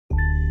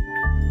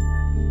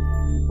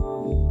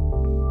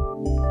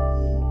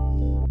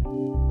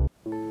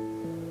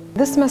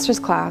This semester's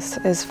class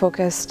is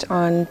focused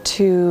on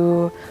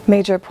two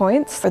major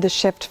points, the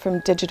shift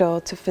from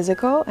digital to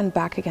physical and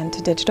back again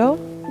to digital.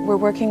 We're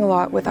working a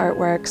lot with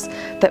artworks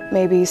that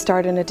maybe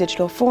start in a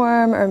digital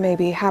form, or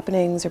maybe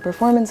happenings or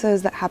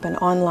performances that happen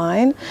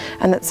online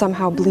and that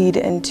somehow bleed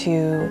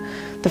into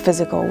the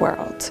physical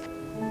world.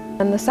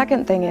 And the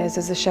second thing is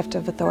a shift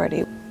of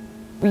authority.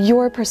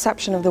 Your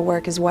perception of the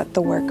work is what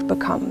the work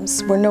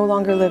becomes. We're no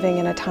longer living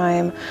in a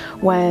time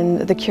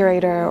when the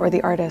curator or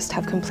the artist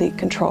have complete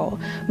control.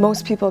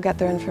 Most people get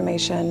their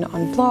information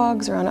on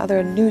blogs or on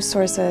other news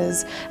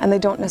sources, and they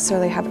don't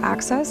necessarily have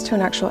access to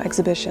an actual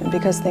exhibition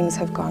because things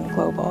have gone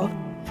global.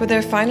 For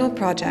their final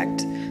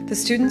project, the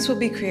students will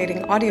be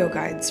creating audio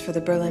guides for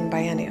the Berlin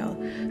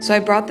Biennale, so I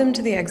brought them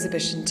to the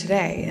exhibition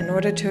today in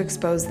order to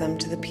expose them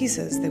to the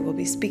pieces they will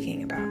be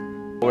speaking about.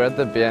 We're at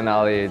the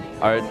Biennale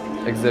art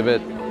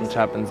exhibit, which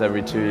happens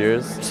every 2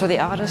 years. So the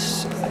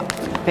artist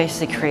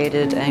basically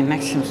created a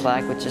Mexican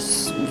flag which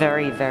is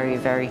very, very,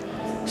 very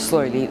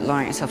slowly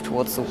lowering itself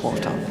towards the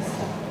water.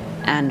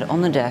 And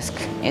on the desk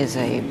is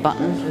a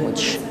button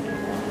which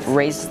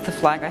raises the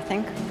flag, I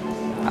think,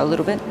 a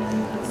little bit.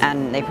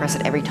 And they press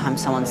it every time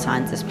someone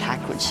signs this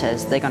pact which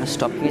says they're going to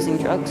stop using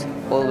drugs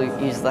or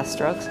use less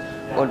drugs,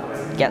 or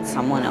get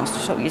someone else to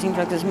stop using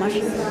drugs as much.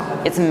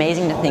 It's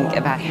amazing to think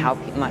about how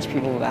much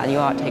people value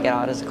art, take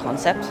art as a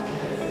concept,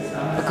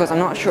 because I'm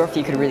not sure if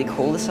you could really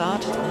call this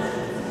art,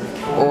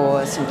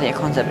 or simply a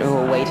concept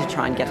or a way to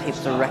try and get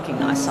people to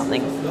recognize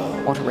something,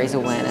 or to raise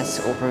awareness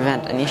or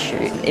prevent an issue.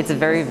 It's a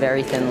very,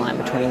 very thin line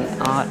between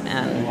art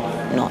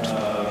and not.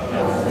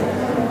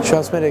 She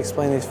wants me to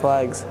explain these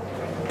flags.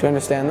 Do you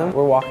understand them?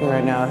 We're walking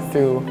right now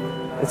through,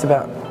 it's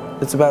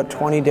about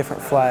 20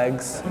 different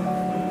flags,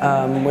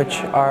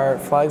 which are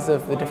flags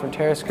of the different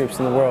terrorist groups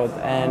in the world,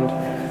 and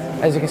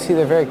as you can see,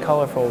 they're very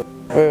colorful.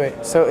 Wait,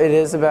 so it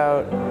is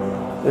about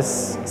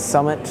this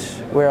summit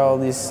where all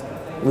these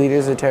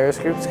leaders of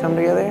terrorist groups come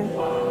together?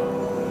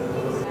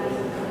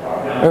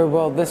 Or,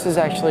 well, this is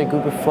actually a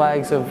group of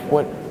flags of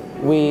what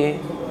we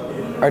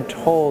are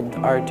told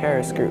are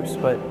terrorist groups,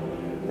 but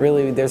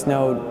really there's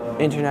no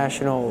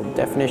international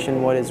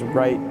definition what is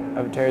right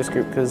of a terrorist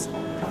group, because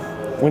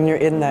when you're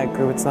in that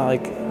group, it's not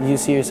like you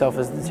see yourself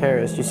as the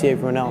terrorist, you see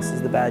everyone else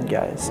as the bad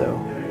guy. So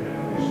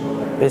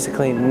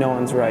basically no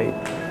one's right,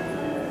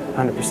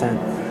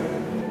 100%.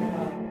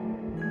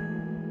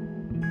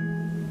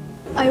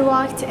 I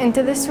walked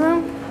into this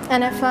room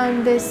and I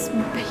found this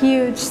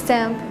huge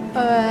stamp.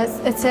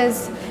 It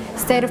says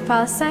State of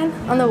Palestine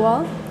on the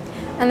wall.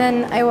 And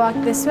then I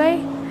walked this way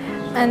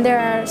and there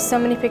are so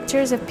many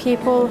pictures of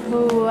people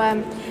who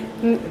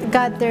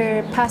got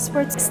their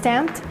passports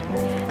stamped.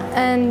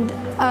 And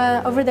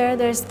over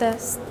there's the,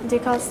 do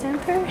you call it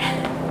stamper?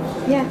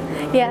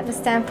 Yeah, the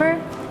stamper.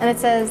 And it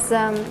says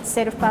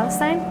State of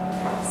Palestine.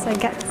 So I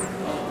got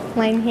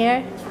mine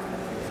here.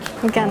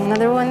 I got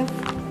another one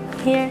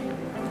here.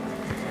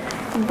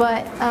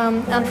 But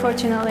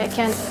unfortunately I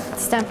can't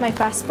stamp my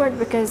passport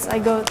because I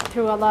go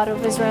through a lot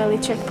of Israeli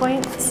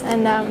checkpoints,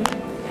 and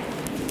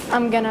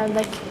I'm gonna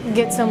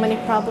get so many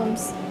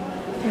problems.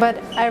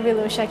 But I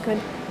really wish I could.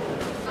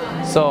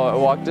 So I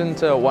walked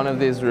into one of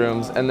these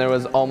rooms and there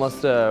was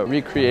almost a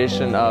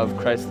recreation of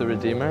Christ the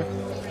Redeemer.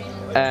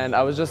 And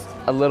I was just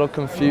a little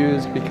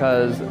confused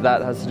because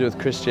that has to do with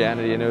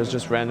Christianity, and it was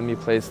just randomly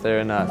placed there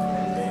in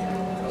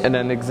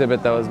an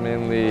exhibit that was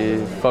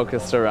mainly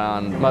focused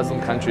around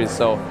Muslim countries,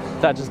 so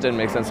that just didn't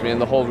make sense to me,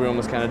 and the whole room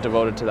was kind of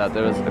devoted to that.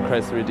 There was a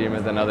Christ the Redeemer,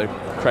 then other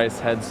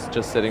Christ heads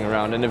just sitting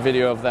around, and a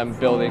video of them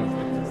building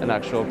an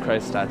actual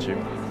Christ statue.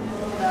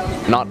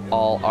 Not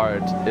all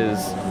art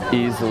is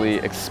easily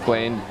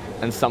explained,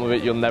 and some of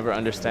it you'll never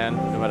understand,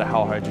 no matter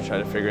how hard you try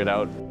to figure it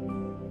out.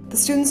 The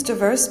students'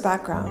 diverse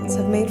backgrounds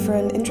have made for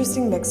an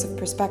interesting mix of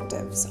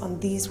perspectives on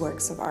these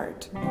works of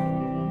art.